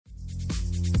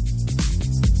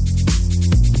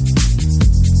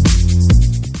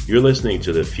You're listening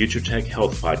to the Future Tech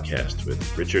Health Podcast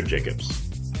with Richard Jacobs.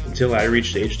 Until I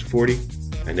reached age 40,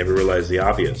 I never realized the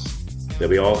obvious, that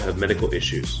we all have medical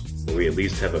issues, or we at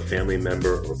least have a family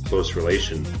member or close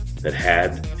relation that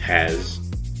has,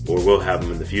 or will have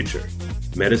them in the future.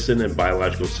 Medicine and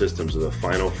biological systems are the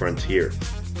final frontier.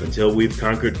 Until we've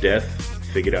conquered death,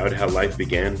 figured out how life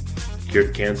began,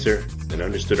 cured cancer, and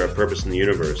understood our purpose in the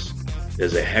universe,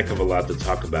 there's a heck of a lot to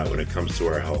talk about when it comes to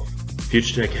our health.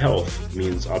 Future Tech Health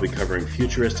means I'll be covering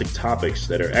futuristic topics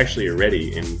that are actually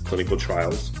already in clinical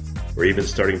trials, or even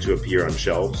starting to appear on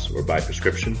shelves or by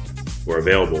prescription, or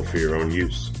available for your own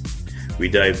use. We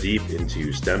dive deep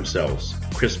into stem cells,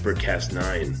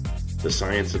 CRISPR-Cas9, the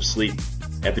science of sleep,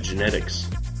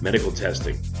 epigenetics, medical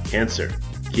testing, cancer,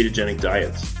 ketogenic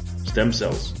diets, stem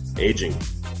cells, aging,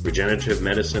 regenerative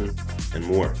medicine, and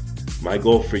more. My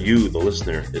goal for you, the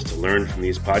listener, is to learn from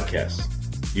these podcasts.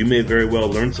 You may very well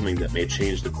learn something that may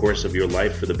change the course of your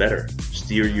life for the better,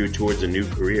 steer you towards a new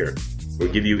career, or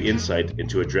give you insight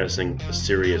into addressing a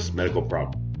serious medical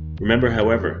problem. Remember,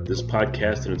 however, this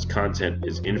podcast and its content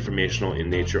is informational in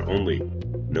nature only.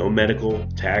 No medical,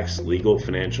 tax, legal,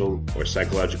 financial, or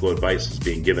psychological advice is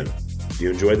being given. If you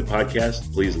enjoy the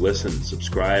podcast, please listen,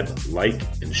 subscribe, like,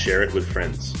 and share it with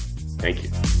friends. Thank you.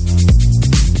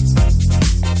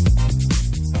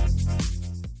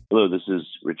 Hello, this is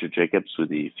Richard Jacobs with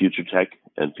the Future Tech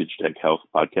and Future Tech Health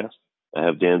podcast. I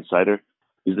have Dan Sider.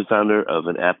 He's the founder of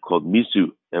an app called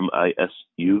Misu,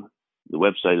 M-I-S-U. The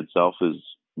website itself is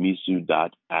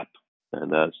misu.app.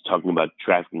 And it's talking about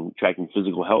tracking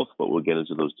physical health, but we'll get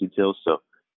into those details. So,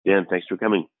 Dan, thanks for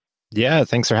coming. Yeah,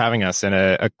 thanks for having us. And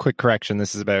a quick correction,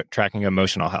 this is about tracking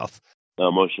emotional health.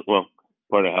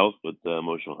 Part of health, but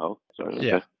emotional health. Sorry. Okay.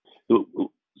 Yeah.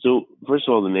 So, first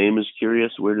of all, the name is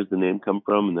curious. Where does the name come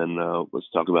from? And then let's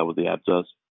talk about what the app does.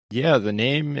 Yeah, the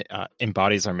name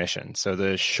embodies our mission. So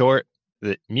the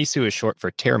miso is short for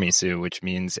tiramisu, which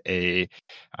means it's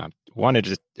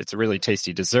a really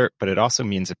tasty dessert, but it also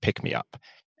means a pick-me-up.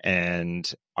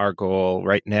 And our goal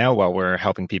right now, while we're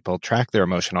helping people track their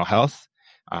emotional health,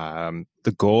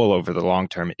 the goal over the long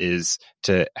term is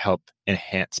to help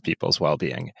enhance people's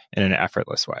well-being in an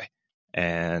effortless way.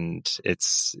 And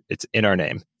it's in our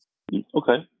name.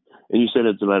 Okay. And you said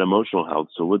it's about emotional health.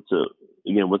 So what's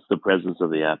the presence of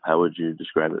the app? How would you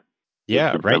describe it?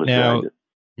 Yeah, right now,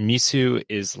 Misu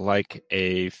is like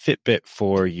a Fitbit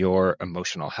for your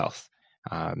emotional health.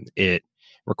 It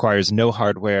requires no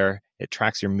hardware. It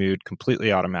tracks your mood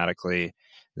completely automatically.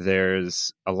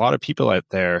 There's a lot of people out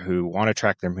there who want to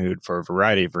track their mood for a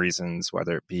variety of reasons,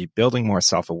 whether it be building more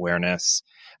self-awareness,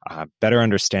 better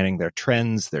understanding their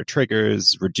trends, their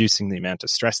triggers, reducing the amount of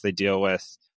stress they deal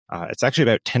with. It's actually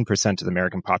about 10% of the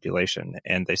American population,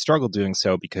 and they struggle doing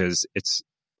so because it's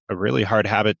a really hard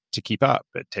habit to keep up.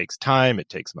 It takes time, it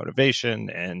takes motivation,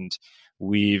 and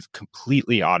we've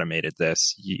completely automated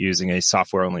this using a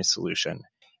software-only solution.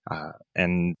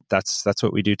 And that's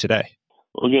what we do today.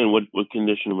 Well, again, what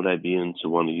condition would I be in to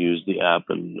want to use the app,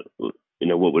 and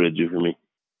what would it do for me?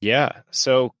 Yeah,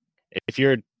 so if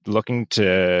you're looking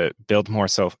to build more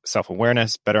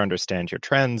self-awareness, better understand your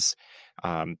trends,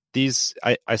 I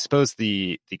suppose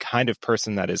the kind of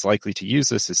person that is likely to use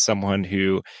this is someone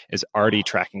who is already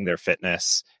tracking their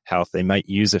fitness, health. They might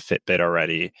use a Fitbit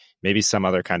already, maybe some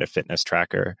other kind of fitness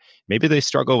tracker. Maybe they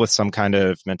struggle with some kind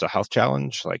of mental health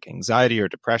challenge like anxiety or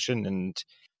depression. And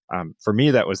for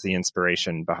me, that was the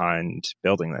inspiration behind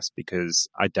building this because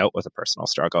I dealt with a personal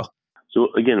struggle. So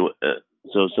again,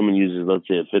 so someone uses, let's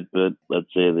say, a Fitbit. Let's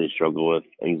say they struggle with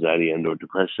anxiety and or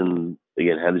depression.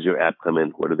 Again, how does your app come in?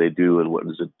 What do they do, and what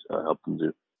does it help them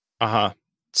do?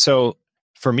 So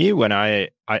for me, when I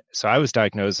was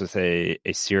diagnosed with a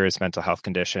serious mental health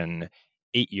condition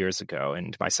 8 years ago,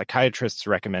 and my psychiatrist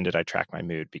recommended I track my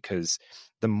mood because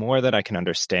the more that I can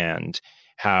understand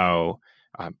how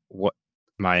what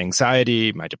my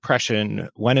anxiety, my depression,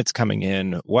 when it's coming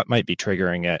in, what might be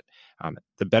triggering it,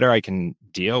 the better I can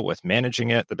deal with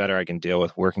managing it, the better I can deal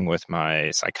with working with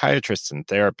my psychiatrists and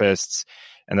therapists,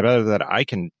 and the better that I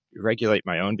can regulate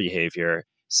my own behavior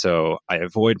so I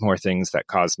avoid more things that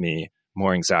cause me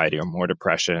more anxiety or more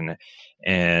depression,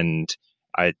 and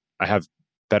I have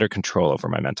better control over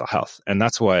my mental health. And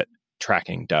that's what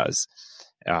tracking does.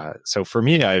 So for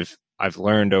me, I've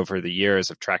learned over the years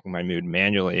of tracking my mood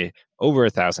manually over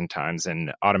 1,000 times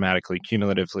and automatically,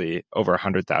 cumulatively over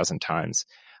 100,000 times.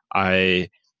 I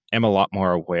am a lot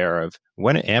more aware of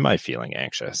when am I feeling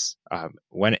anxious?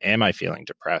 When am I feeling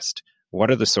depressed? What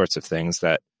are the sorts of things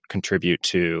that contribute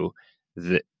to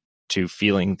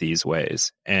feeling these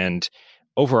ways? And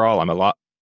overall, I'm a lot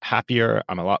happier.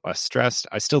 I'm a lot less stressed.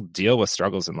 I still deal with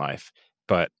struggles in life,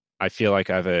 but I feel like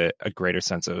I have a greater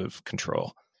sense of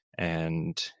control.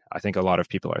 And I think a lot of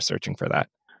people are searching for that.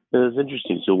 That's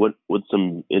interesting. So what's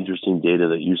some interesting data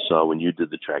that you saw when you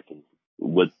did the tracking?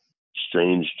 What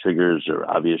strange triggers or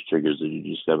obvious triggers did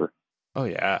you discover? Oh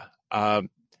yeah.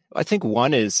 I think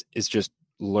one is just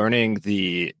learning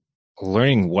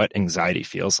what anxiety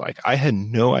feels like. I had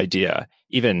no idea,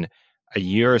 even a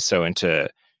year or so into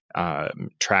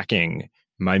tracking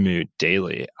my mood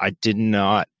daily, I did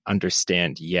not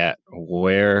understand yet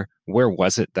where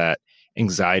was it that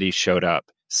anxiety showed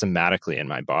up somatically in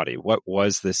my body. What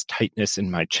was this tightness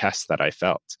in my chest that I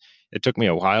felt? It took me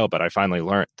a while, but I finally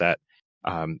learned that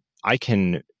I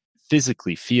can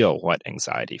physically feel what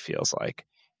anxiety feels like.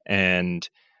 And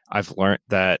I've learned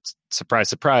that, surprise,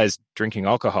 surprise, drinking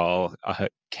alcohol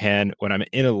can, when I'm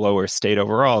in a lower state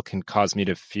overall, can cause me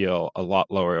to feel a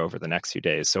lot lower over the next few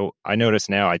days. So I notice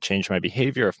now I change my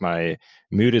behavior. If my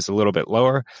mood is a little bit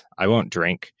lower, I won't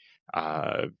drink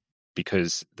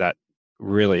because that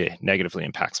really negatively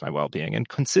impacts my well-being. And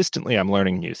consistently, I'm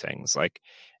learning new things. Like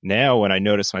now, when I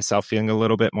notice myself feeling a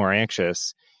little bit more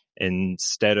anxious,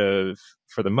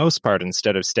 for the most part,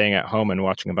 instead of staying at home and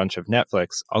watching a bunch of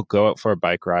Netflix, I'll go out for a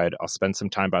bike ride. I'll spend some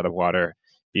time by the water,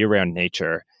 be around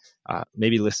nature,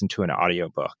 maybe listen to an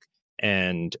audiobook.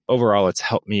 And overall, it's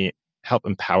help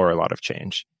empower a lot of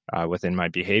change within my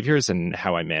behaviors and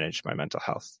how I manage my mental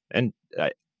health. And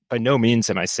by no means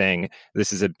am I saying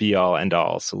this is a be-all,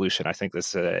 end-all solution. I think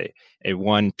this is a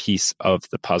one piece of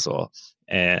the puzzle,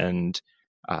 and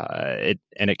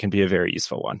it can be a very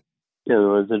useful one. Yeah,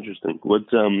 no, that's interesting.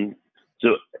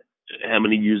 So how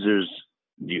many users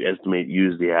do you estimate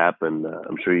use the app? And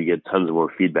I'm sure you get tons of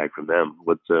more feedback from them.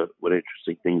 What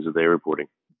interesting things are they reporting?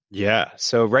 Yeah.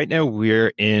 So right now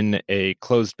we're in a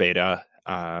closed beta.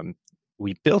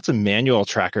 We built a manual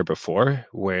tracker before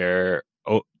where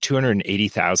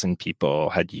 280,000 people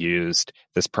had used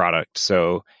this product.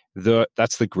 So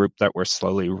that's the group that we're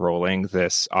slowly rolling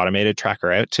this automated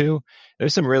tracker out to.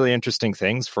 There's some really interesting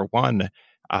things. For one,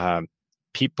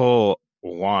 people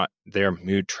want their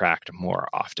mood tracked more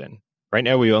often. Right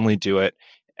now, we only do it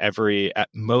at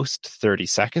most 30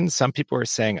 seconds. Some people are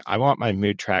saying, I want my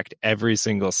mood tracked every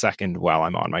single second while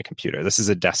I'm on my computer. This is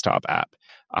a desktop app.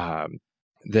 And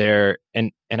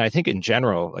I think in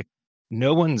general, like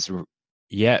no one's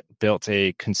yet built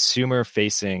a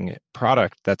consumer-facing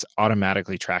product that's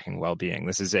automatically tracking well-being.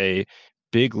 This is a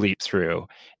big leap through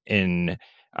in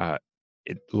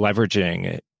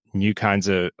leveraging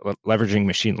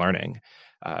machine learning,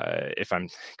 if I'm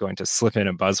going to slip in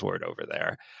a buzzword over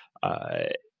there.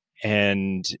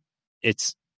 And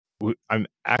I'm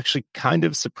actually kind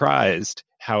of surprised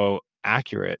how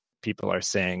accurate people are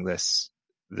saying this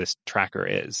tracker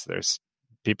is.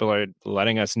 People are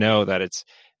letting us know that it's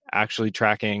actually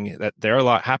tracking, that they're a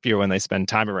lot happier when they spend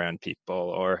time around people,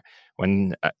 or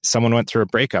when someone went through a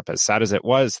breakup, as sad as it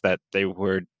was, that they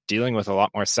were dealing with a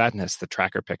lot more sadness. The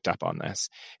tracker picked up on this.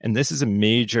 And this is a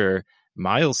major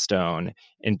milestone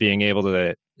in being able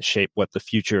to shape what the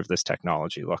future of this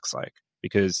technology looks like.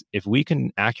 Because if we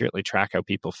can accurately track how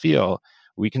people feel,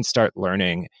 we can start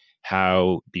learning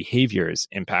how behaviors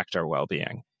impact our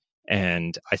well-being.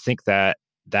 And I think that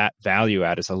value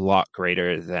add is a lot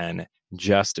greater than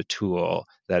just a tool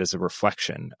that is a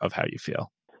reflection of how you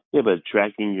feel. Yeah, but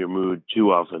tracking your mood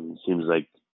too often seems like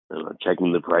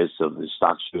checking the price of the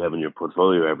stocks you have in your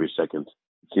portfolio every second.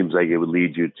 It seems like it would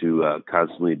lead you to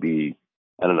constantly be,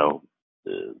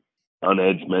 on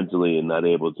edge mentally and not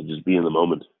able to just be in the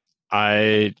moment.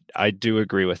 I do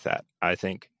agree with that. I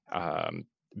think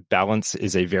balance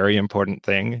is a very important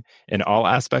thing in all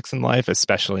aspects in life,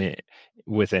 especially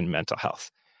within mental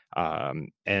health.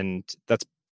 And that's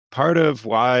part of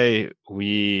why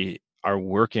we are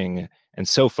working and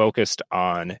so focused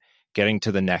on getting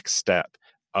to the next step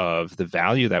of the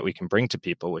value that we can bring to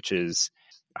people, which is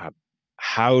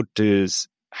how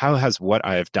has what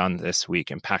I have done this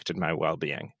week impacted my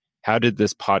well-being? How did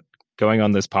going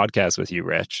on this podcast with you,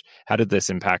 Rich, how did this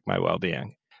impact my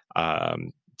well-being?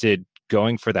 Did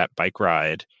going for that bike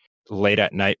ride late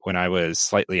at night when I was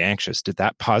slightly anxious, did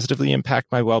that positively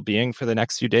impact my well-being for the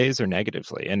next few days or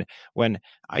negatively? And when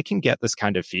I can get this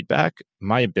kind of feedback,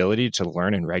 my ability to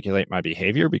learn and regulate my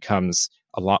behavior becomes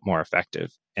a lot more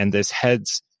effective. And this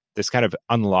kind of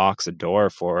unlocks a door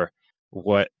for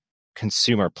what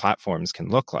consumer platforms can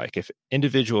look like. If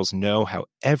individuals know how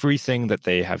everything that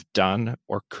they have done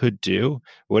or could do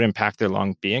would impact their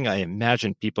well-being, I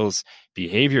imagine people's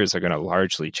behaviors are going to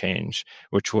largely change,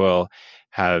 which will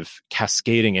have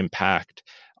cascading impact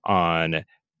on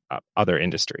other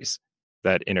industries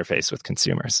that interface with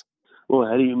consumers. Well,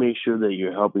 how do you make sure that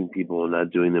you're helping people and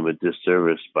not doing them a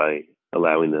disservice by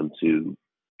allowing them to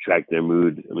track their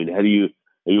mood? I mean, are you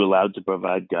allowed to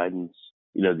provide guidance?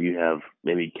 Do you have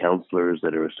maybe counselors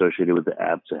that are associated with the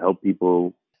app to help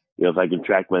people? If I can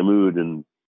track my mood and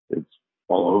it's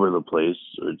all over the place,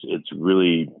 or it's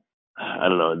really, I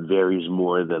don't know, it varies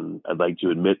more than I'd like to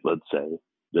admit, let's say,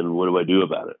 then what do I do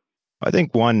about it? I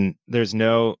think there's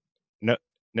no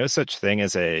such thing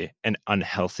as an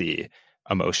unhealthy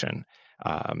emotion.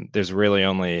 There's really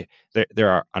only there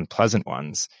are unpleasant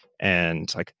ones,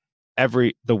 and like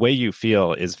the way you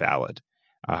feel is valid.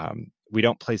 We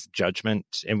don't place judgment,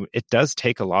 and it does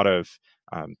take a lot of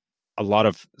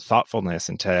thoughtfulness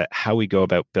into how we go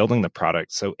about building the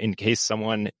product. So in case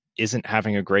someone isn't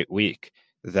having a great week,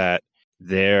 that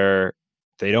they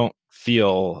don't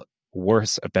feel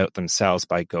worse about themselves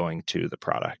by going to the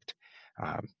product.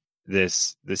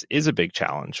 This is a big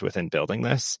challenge within building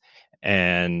this,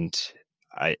 and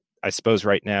I suppose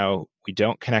right now we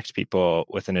don't connect people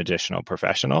with an additional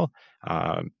professional,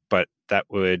 but that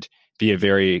would be a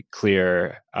very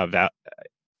clear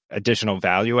additional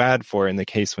value add for in the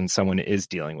case when someone is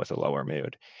dealing with a lower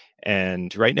mood.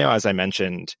 And right now, as I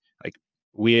mentioned, like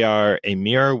we are a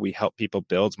mirror. We help people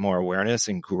build more awareness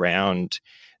and ground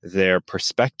their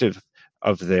perspective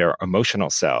of their emotional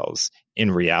selves in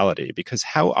reality. Because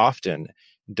how often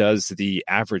does the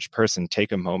average person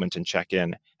take a moment and check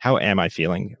in? How am I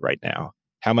feeling right now?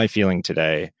 How am I feeling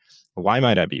today? Why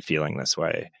might I be feeling this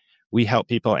way? We help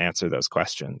people answer those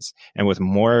questions. And with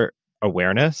more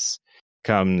awareness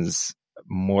comes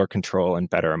more control and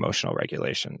better emotional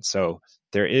regulation. So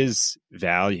there is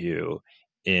value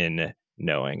in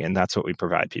knowing, and that's what we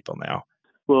provide people now.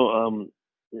 Well,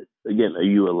 again, are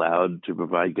you allowed to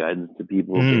provide guidance to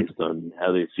people based on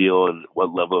how they feel, and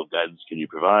what level of guidance can you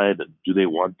provide? Do they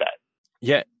want that?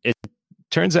 Yeah, it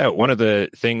turns out one of the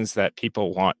things that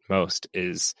people want most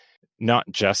is not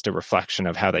just a reflection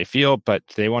of how they feel, but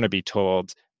they want to be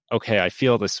told, okay, I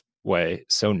feel this way,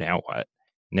 so now what?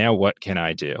 Now what can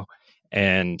I do?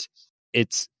 And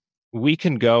we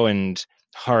can go and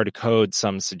hard code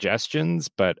some suggestions,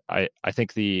 but I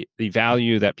think the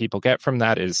value that people get from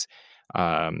that is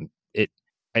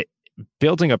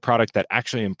building a product that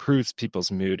actually improves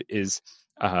people's mood is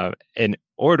an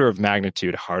order of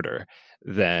magnitude harder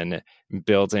than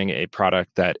building a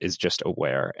product that is just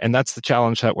aware. And that's the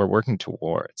challenge that we're working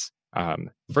towards.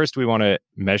 First, we want to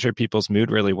measure people's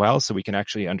mood really well so we can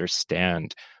actually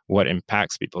understand what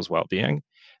impacts people's well-being.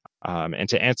 And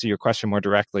to answer your question more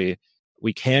directly,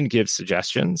 we can give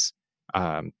suggestions.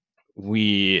 And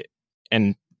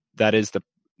that is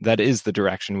the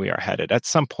direction we are headed. At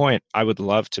some point, I would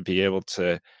love to be able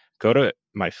to go to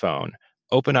my phone,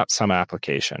 open up some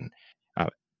application.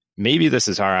 Maybe this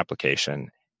is our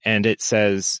application, and it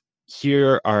says,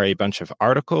 here are a bunch of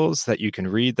articles that you can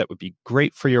read that would be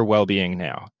great for your well-being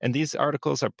now. And these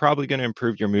articles are probably going to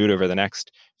improve your mood over the next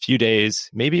few days,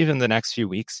 maybe even the next few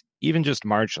weeks, even just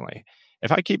marginally.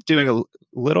 If I keep doing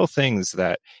little things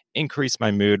that increase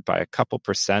my mood by a couple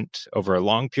 % over a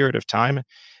long period of time,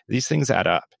 these things add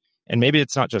up. And maybe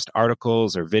it's not just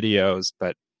articles or videos,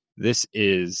 but this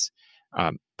is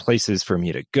places for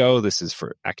me to go. This is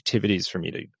for activities for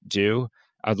me to do.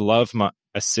 I'd love my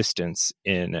assistance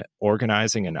in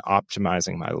organizing and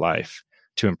optimizing my life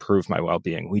to improve my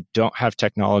well-being. We don't have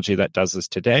technology that does this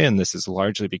today, and this is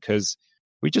largely because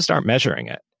we just aren't measuring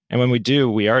it. And when we do,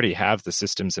 we already have the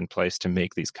systems in place to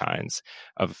make these kinds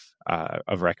of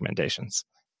recommendations.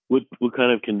 What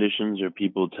kind of conditions are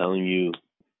people telling you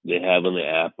they have on the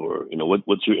app, or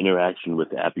what's your interaction with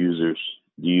app users?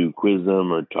 Do you quiz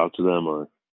them or talk to them, or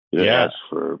ask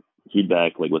for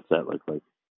feedback? Like, what's that look like?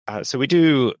 So we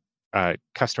do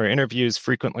customer interviews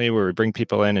frequently where we bring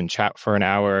people in and chat for an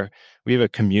hour. We have a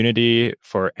community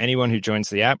for anyone who joins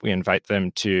the app. We invite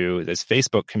them to this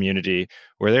Facebook community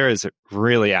where there is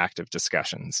really active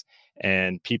discussions,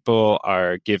 and people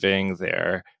are giving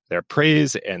their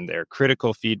praise and their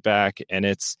critical feedback, and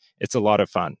it's a lot of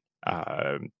fun.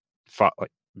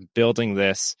 Building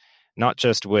this not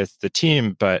just with the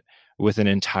team, but with an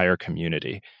entire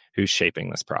community who's shaping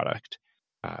this product.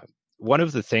 One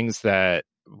of the things that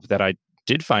I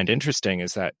did find interesting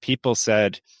is that people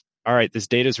said, all right, this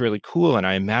data is really cool, and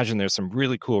I imagine there's some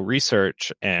really cool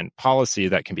research and policy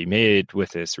that can be made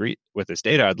with this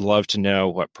data. I'd love to know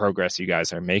what progress you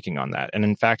guys are making on that. And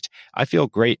in fact, I feel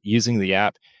great using the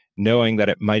app, knowing that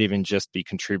it might even just be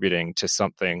contributing to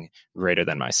something greater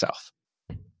than myself.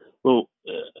 Well,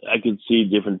 I could see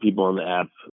different people on the app,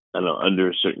 under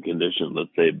a certain condition, let's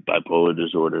say bipolar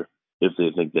disorder, if they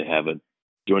think they have it,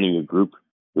 joining a group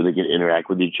where they can interact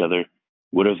with each other.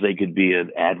 What if they could be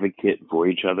an advocate for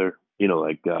each other?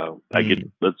 I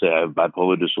could, let's say I have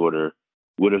bipolar disorder.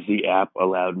 what if the app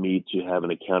allowed me to have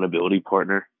an accountability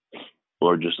partner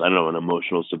or just, I don't know, an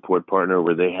emotional support partner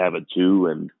where they have it too?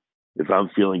 And if I'm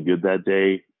feeling good that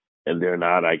day and they're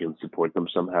not, I can support them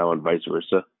somehow and vice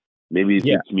versa. Maybe it's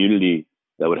Yeah. a community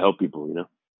that would help people,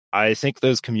 I think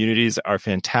those communities are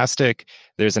fantastic.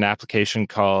 There's an application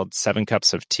called 7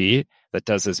 Cups of Tea that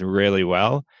does this really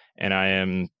well, and I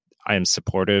am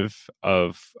supportive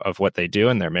of what they do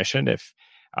and their mission. If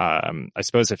I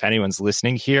suppose if anyone's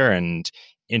listening here and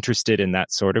interested in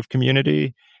that sort of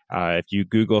community, if you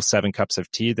Google 7 Cups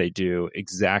of Tea, they do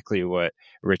exactly what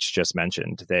Rich just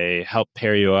mentioned. They help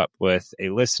pair you up with a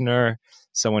listener,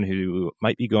 someone who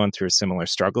might be going through a similar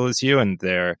struggle as you, and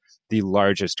they're the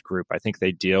largest group. I think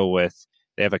they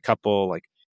have a couple like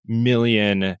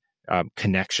million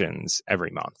connections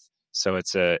every month. So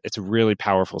it's a really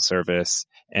powerful service.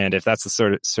 And if that's the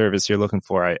sort of service you're looking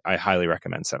for, I highly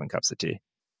recommend 7 Cups of Tea.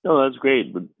 No, that's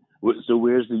great. But so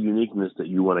where's the uniqueness that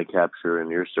you want to capture in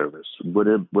your service? What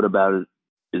about it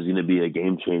is going to be a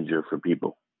game changer for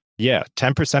people? Yeah,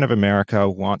 10% of America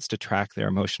wants to track their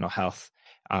emotional health.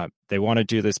 They want to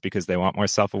do this because they want more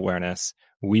self-awareness.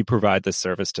 We provide this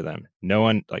service to them.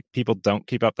 People don't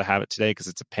keep up the habit today because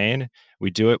it's a pain. We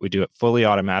do it fully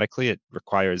automatically. It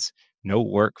requires no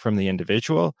work from the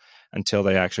individual until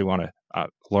they actually want to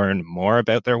learn more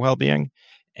about their well-being.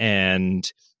 And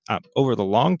over the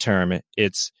long term,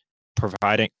 it's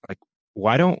providing,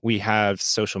 why don't we have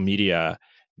social media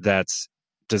that's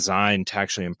designed to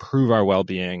actually improve our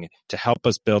well-being, to help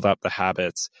us build up the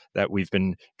habits that we've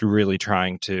been really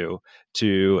trying to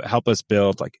help us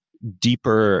build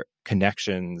deeper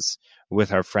connections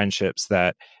with our friendships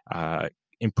that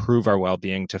improve our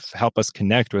well-being, to help us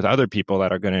connect with other people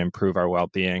that are going to improve our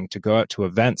well-being, to go out to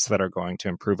events that are going to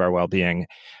improve our well-being.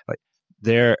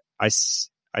 I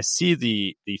see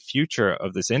the future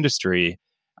of this industry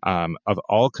of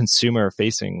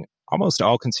almost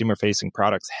all consumer-facing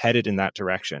products headed in that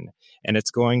direction, and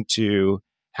it's going to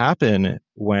happen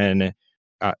when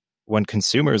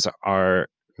consumers are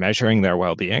measuring their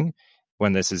well-being,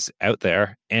 when this is out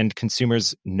there, and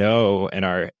consumers know and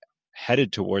are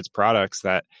headed towards products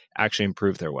that actually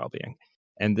improve their well-being.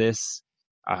 And this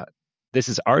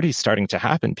is already starting to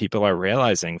happen. People are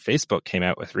realizing. Facebook came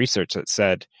out with research that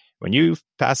said when you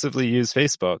passively use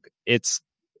Facebook, it's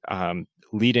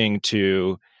leading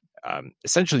to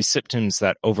essentially symptoms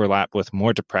that overlap with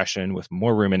more depression, with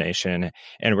more rumination.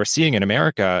 And we're seeing in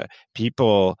America,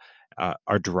 people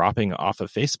are dropping off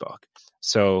of Facebook.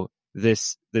 So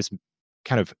this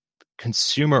kind of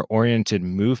consumer-oriented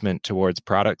movement towards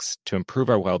products to improve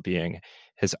our well-being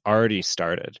has already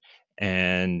started.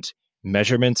 And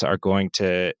measurements are going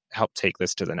to help take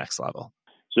this to the next level.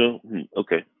 So,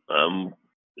 okay.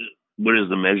 What does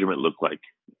the measurement look like?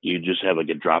 Do you just have a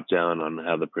drop down on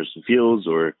how the person feels,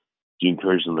 or do you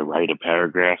encourage them to write a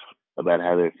paragraph about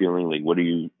how they're feeling? What have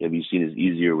you seen as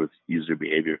easier with user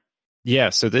behavior? Yeah,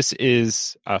 so this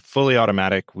is fully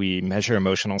automatic. We measure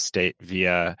emotional state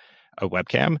via a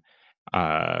webcam.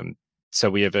 So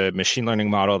we have a machine learning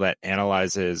model that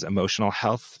analyzes emotional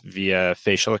health via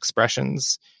facial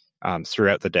expressions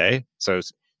throughout the day. So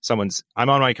I'm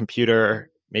on my computer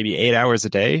maybe 8 hours a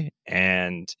day,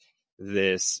 and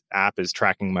this app is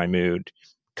tracking my mood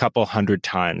a couple hundred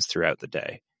times throughout the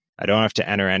day. I don't have to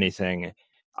enter anything.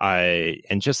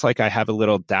 And just like I have a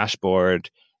little dashboard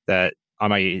that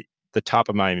on the top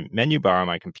of my menu bar on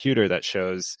my computer that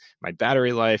shows my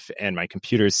battery life and my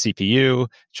computer's CPU,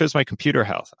 shows my computer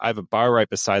health. I have a bar right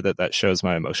beside that shows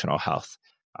my emotional health.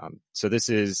 So this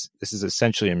is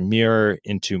essentially a mirror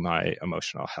into my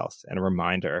emotional health and a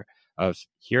reminder of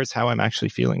here's how I'm actually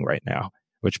feeling right now,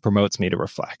 which promotes me to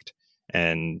reflect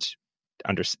and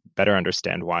better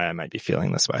understand why I might be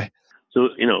feeling this way. So,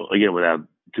 again, without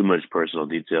too much personal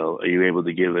detail, are you able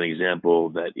to give an example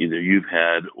that either you've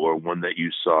had or one that you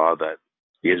saw that,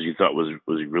 as you thought was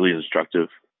really instructive?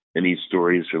 Any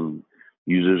stories from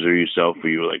users or yourself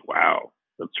where you were like, "Wow,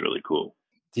 that's really cool"?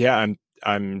 Yeah,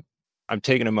 I'm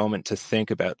taking a moment to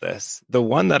think about this. The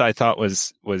one that I thought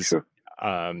was Sure.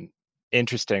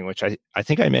 Interesting, which I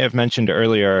think I may have mentioned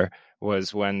earlier,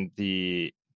 was when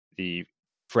the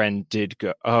friend did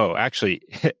go. Oh, actually,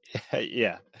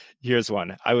 yeah. Here's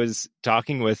one. I was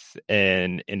talking with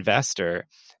an investor,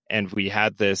 and we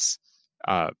had this.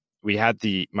 We had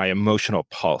my emotional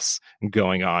pulse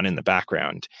going on in the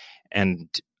background, and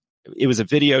it was a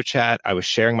video chat. I was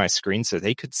sharing my screen so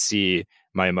they could see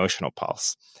my emotional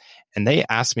pulse, and they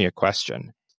asked me a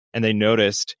question, and they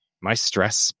noticed my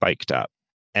stress spiked up,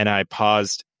 and I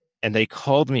paused, and they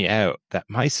called me out that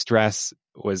my stress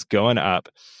was going up.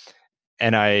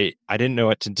 And I didn't know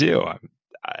what to do.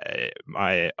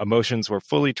 My emotions were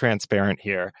fully transparent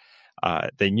here.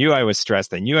 They knew I was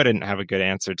stressed. They knew I didn't have a good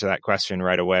answer to that question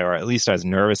right away, or at least I was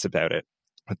nervous about it.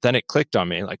 But then it clicked on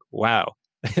me like, wow,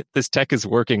 this tech is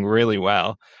working really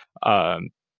well.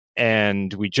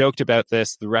 And we joked about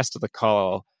this. The rest of the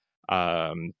call,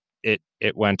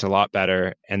 it went a lot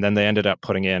better. And then they ended up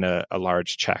putting in a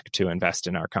large check to invest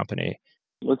in our company.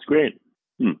 That's great.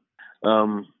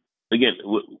 Again,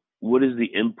 what does the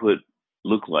input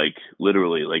look like,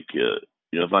 literally? Like,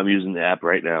 if I'm using the app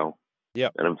right now,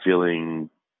 Yep. and I'm feeling,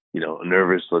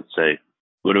 nervous, let's say,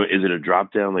 is it a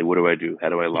drop down? Like, what do I do? How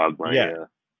do I log my?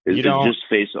 Is it just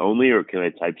face only, or can I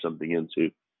type something in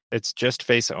too? It's just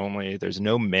face only. There's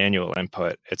no manual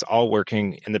input. It's all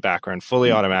working in the background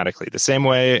fully automatically. The same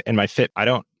way in my Fit, I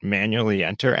don't manually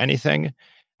enter anything.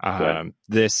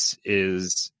 This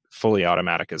is fully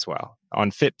automatic as well.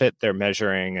 On Fitbit, they're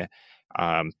measuring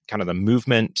kind of the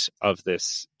movement of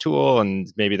this tool,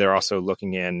 and maybe they're also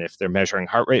looking in if they're measuring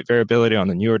heart rate variability on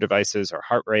the newer devices or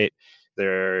heart rate.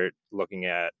 They're looking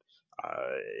at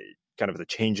kind of the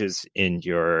changes in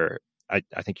your, I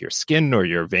think your skin or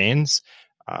your veins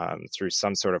through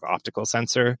some sort of optical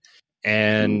sensor.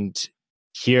 And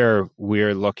here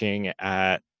we're looking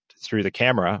at, through the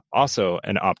camera, also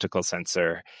an optical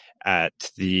sensor, at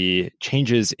the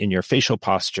changes in your facial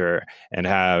posture, and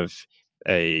have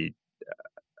an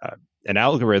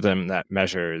algorithm that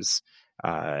measures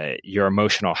your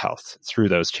emotional health through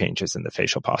those changes in the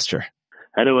facial posture.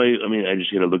 How do I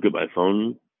just got to look at my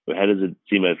phone? How does it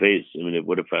see my face?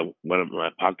 What if I want it in my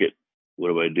pocket? What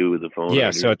do I do with the phone?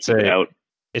 Yeah, so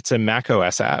it's a Mac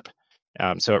OS app.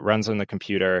 So it runs on the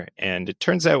computer, and it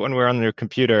turns out when we're on the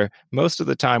computer, most of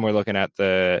the time we're looking at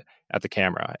the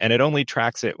camera, and it only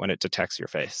tracks it when it detects your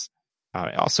face.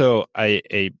 Also,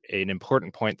 an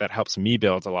important point that helps me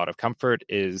build a lot of comfort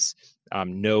is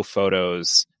no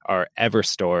photos are ever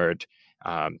stored.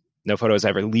 No photos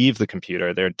ever leave the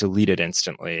computer. They're deleted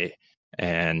instantly.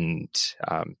 And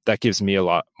that gives me a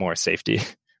lot more safety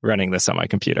running this on my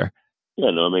computer.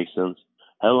 Yeah, no, it makes sense.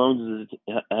 How does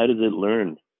it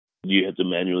learn? Do you have to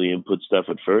manually input stuff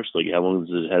at first? Like, how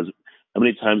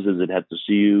many times does it have to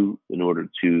see you in order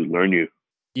to learn you?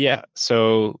 Yeah.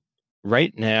 So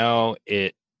right now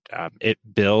it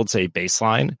builds a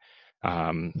baseline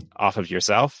off of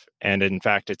yourself. And in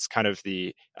fact, it's kind of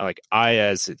I,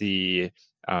 as the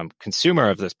consumer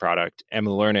of this product, am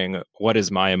learning what is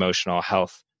my emotional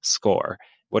health score?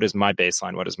 What is my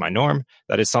baseline? What is my norm?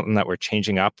 That is something that we're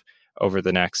changing up over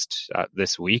the next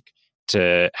this week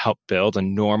to help build a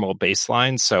normal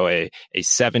baseline. So a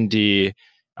 70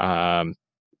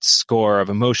 score of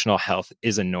emotional health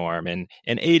is a norm, and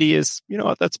 80 is,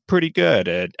 that's pretty good.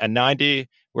 At 90,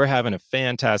 we're having a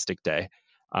fantastic day.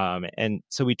 And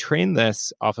so we trained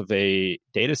this off of a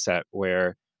data set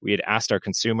where we had asked our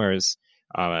consumers.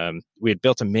 We had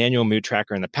built a manual mood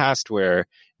tracker in the past where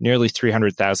nearly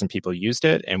 300,000 people used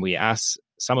it. And we asked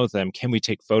some of them, can we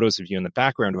take photos of you in the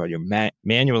background while you're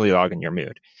manually logging your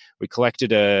mood? We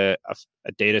collected a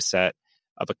data set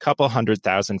of a couple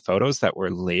 100,000 photos that were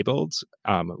labeled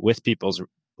with people's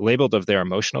labeled of their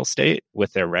emotional state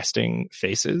with their resting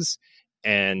faces.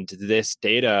 And this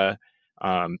data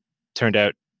turned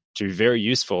out to be very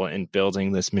useful in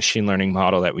building this machine learning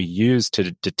model that we use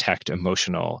to detect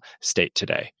emotional state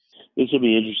today. This would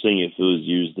be interesting if it was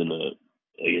used in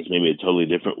maybe a totally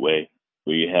different way,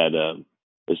 where you had a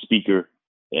speaker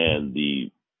and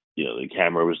the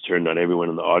camera was turned on everyone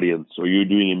in the audience, or you were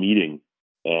doing a meeting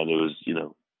and it was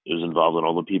involving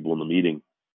all the people in the meeting,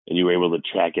 and you were able to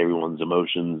track everyone's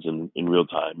emotions in real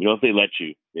time. If they let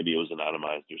you, maybe it was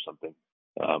anonymized or something,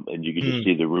 and you could just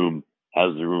see the room.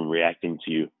 How's the room reacting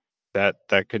to you? That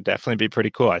could definitely be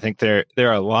pretty cool. I think there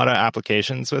are a lot of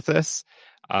applications with this,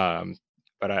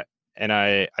 but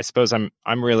I suppose I'm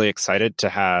really excited to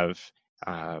have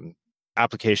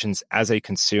applications as a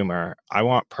consumer. I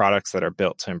want products that are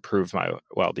built to improve my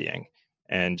well-being,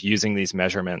 and using these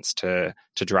measurements to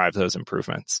drive those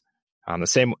improvements. The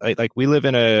same, like we live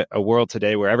in a world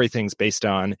today where everything's based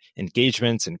on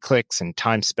engagements and clicks and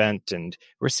time spent, and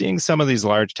we're seeing some of these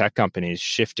large tech companies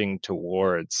shifting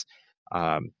towards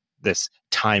this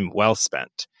time well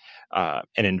spent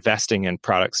and investing in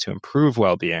products to improve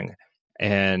well-being,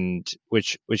 and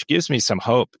which gives me some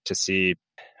hope to see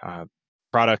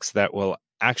products that will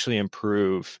actually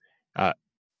improve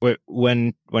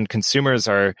when consumers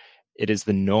are. It is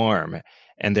the norm,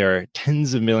 and there are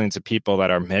tens of millions of people that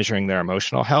are measuring their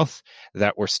emotional health,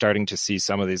 that we're starting to see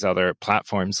some of these other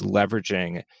platforms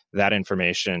leveraging that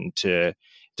information to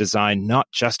design not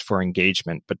just for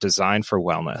engagement, but design for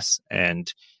wellness.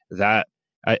 And that,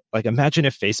 imagine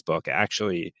if Facebook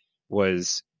actually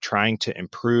was trying to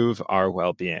improve our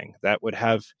well-being. That would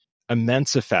have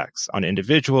immense effects on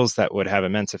individuals, that would have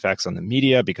immense effects on the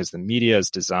media, because the media is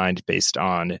designed based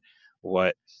on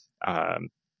what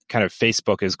kind of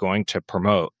Facebook is going to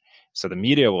promote. So the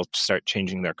media will start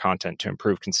changing their content to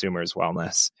improve consumers'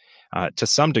 wellness to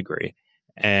some degree.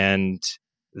 And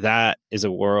that is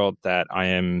a world that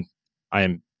I'm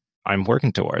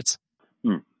working towards.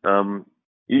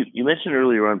 You mentioned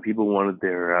earlier on people wanted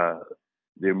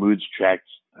their moods tracked,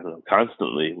 I don't know,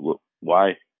 constantly.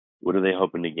 Why? What are they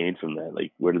hoping to gain from that?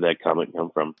 Like, where did that comment come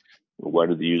from? Why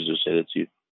did the users say that to you?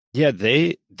 Yeah,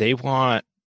 they want,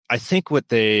 I think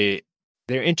their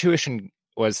intuition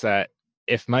was that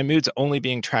if my mood's only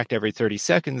being tracked every 30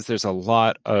 seconds, there's a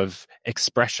lot of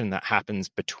expression that happens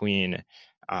between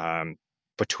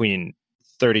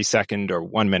 30-second or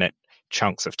 1 minute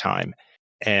chunks of time.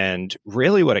 And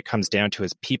really what it comes down to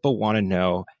is people want to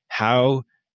know, how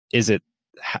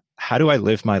do I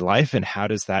live my life, and how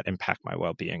does that impact my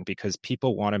well-being? Because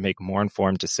people want to make more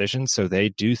informed decisions, so they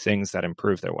do things that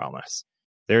improve their wellness.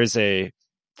 There's a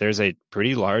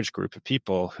pretty large group of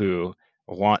people who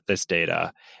want this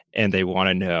data, and they want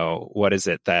to know, what is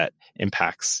it that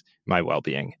impacts my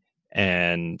well-being?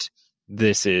 And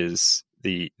this is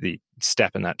the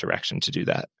step in that direction to do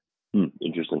that.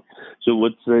 Interesting. So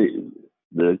what's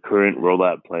the current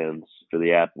rollout plans for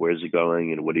the app? Where's it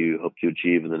going, and what do you hope to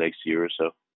achieve in the next year or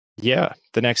so? Yeah,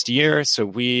 the next year. So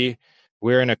we're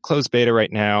in a closed beta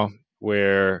right now.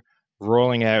 We're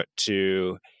rolling out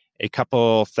to a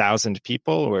couple thousand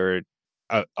people. We're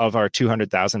of our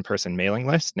 200,000 person mailing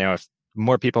list. Now, if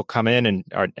more people come in and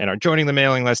are joining the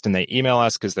mailing list, and they email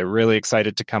us because they're really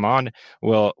excited to come on,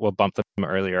 we'll bump them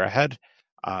earlier ahead.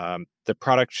 The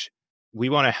product, we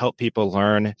want to help people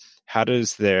learn, how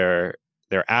does their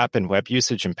app and web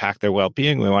usage impact their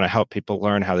well-being. We want to help people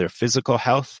learn how their physical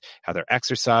health, how their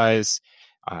exercise,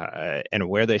 and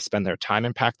where they spend their time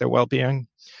impact their well-being.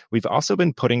 We've also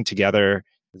been putting together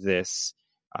this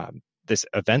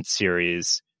event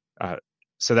series.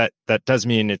 So that does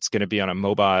mean it's going to be on a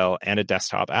mobile and a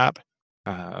desktop app.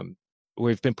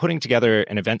 We've been putting together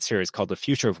an event series called the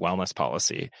Future of Wellness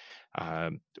Policy,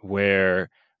 where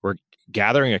we're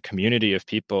gathering a community of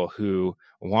people who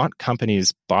want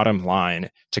companies' bottom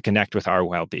line to connect with our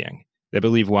well-being. They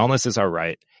believe wellness is our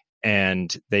right,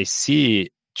 and they see,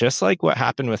 just like what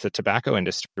happened with the tobacco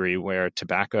industry, where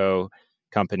tobacco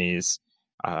companies,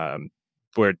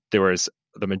 where there was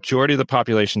the majority of the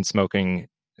population smoking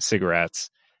cigarettes,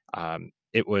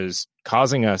 it was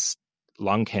causing us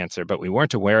lung cancer, but we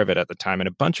weren't aware of it at the time. And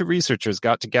a bunch of researchers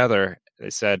got together.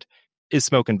 They said, is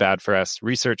smoking bad for us?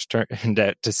 Research turned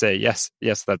out to say, yes,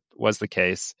 that was the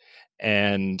case.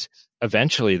 And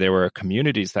eventually there were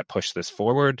communities that pushed this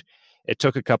forward. It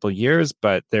took a couple of years,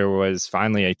 but there was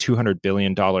finally a $200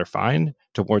 billion fine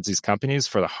towards these companies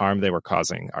for the harm they were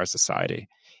causing our society.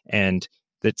 And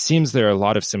it seems there are a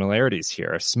lot of similarities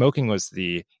here. If smoking was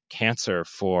the cancer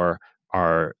for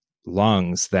our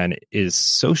lungs, then is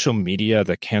social media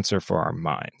the cancer for our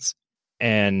minds?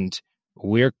 And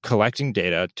we're collecting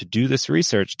data to do this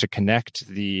research to connect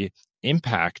the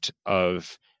impact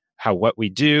of how what we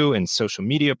do in social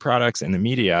media products and the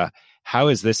media, how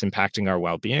is this impacting our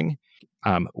well-being?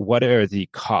 What are the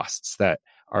costs that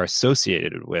are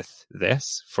associated with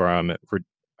this, from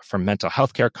mental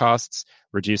health care costs,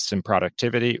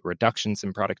 reductions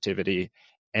in productivity,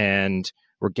 and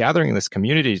we're gathering this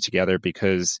community together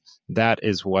because that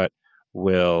is what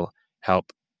will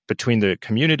help. Between the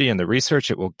community and the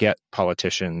research, it will get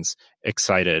politicians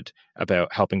excited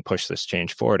about helping push this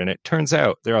change forward. And it turns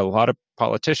out there are a lot of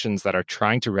politicians that are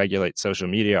trying to regulate social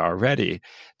media already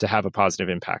to have a positive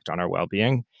impact on our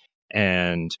well-being.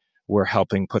 And we're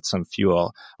helping put some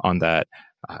fuel on that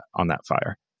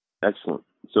fire. Excellent.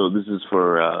 So this is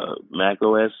for Mac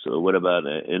OS. So what about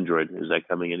Android? Is that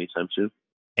coming anytime soon?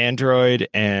 Android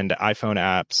and iPhone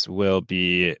apps will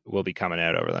be coming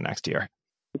out over the next year.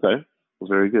 Okay.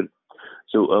 Very good.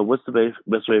 So what's the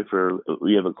best way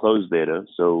we have a closed beta,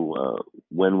 so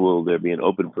when will there be an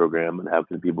open program, and how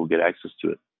can people get access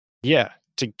to it? Yeah,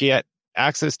 to get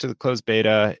access to the closed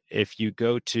beta, if you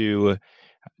go to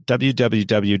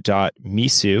www.misu,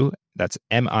 that's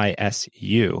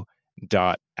misu.app,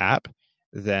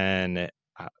 then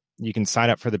you can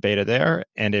sign up for the beta there.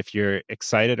 And if you're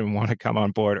excited and want to come on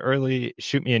board early,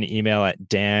 shoot me an email at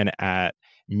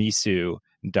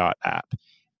dan@misu.app.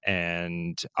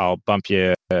 And I'll bump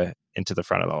you into the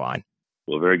front of the line.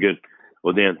 Well, very good.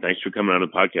 Well, Dan, thanks for coming on the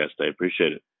podcast. I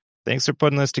appreciate it. Thanks for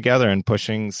putting this together and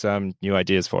pushing some new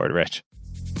ideas forward, Rich.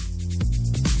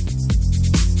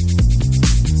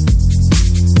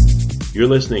 You're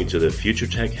listening to the Future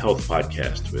Tech Health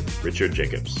Podcast with Richard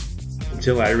Jacobs.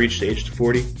 Until I reached age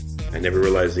 40, I never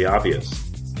realized the obvious,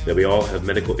 that we all have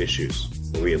medical issues,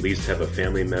 or we at least have a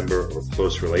family member or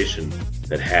close relation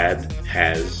that had,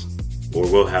 has, or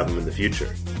will have them in the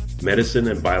future. Medicine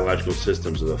and biological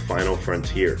systems are the final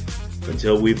frontier.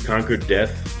 Until we've conquered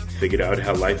death, figured out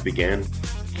how life began,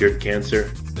 cured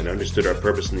cancer, and understood our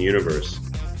purpose in the universe,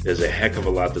 there's a heck of a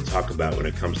lot to talk about when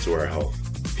it comes to our health.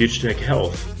 Future Tech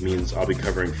Health means I'll be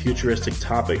covering futuristic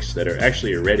topics that are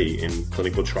actually already in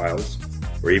clinical trials,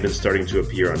 or even starting to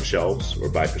appear on shelves or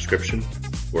by prescription,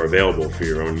 or available for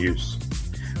your own use.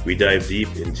 We dive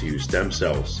deep into stem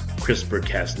cells,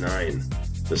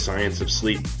 CRISPR-Cas9, the science of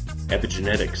sleep,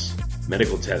 epigenetics,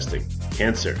 medical testing,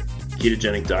 cancer,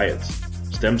 ketogenic diets,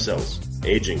 stem cells,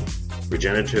 aging,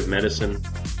 regenerative medicine,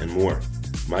 and more.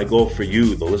 My goal for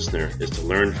you, the listener, is to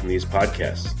learn from these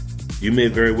podcasts. You may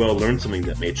very well learn something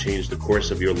that may change the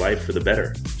course of your life for the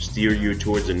better, steer you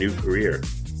towards a new career,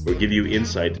 or give you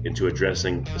insight into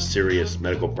addressing a serious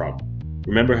medical problem.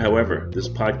 Remember, however, this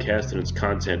podcast and its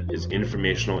content is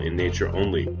informational in nature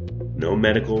only. No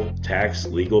medical, tax,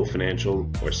 legal, financial,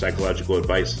 or psychological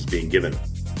advice is being given.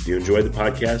 If you enjoyed the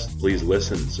podcast, please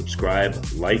listen, subscribe,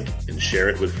 like, and share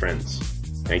it with friends.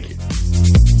 Thank you.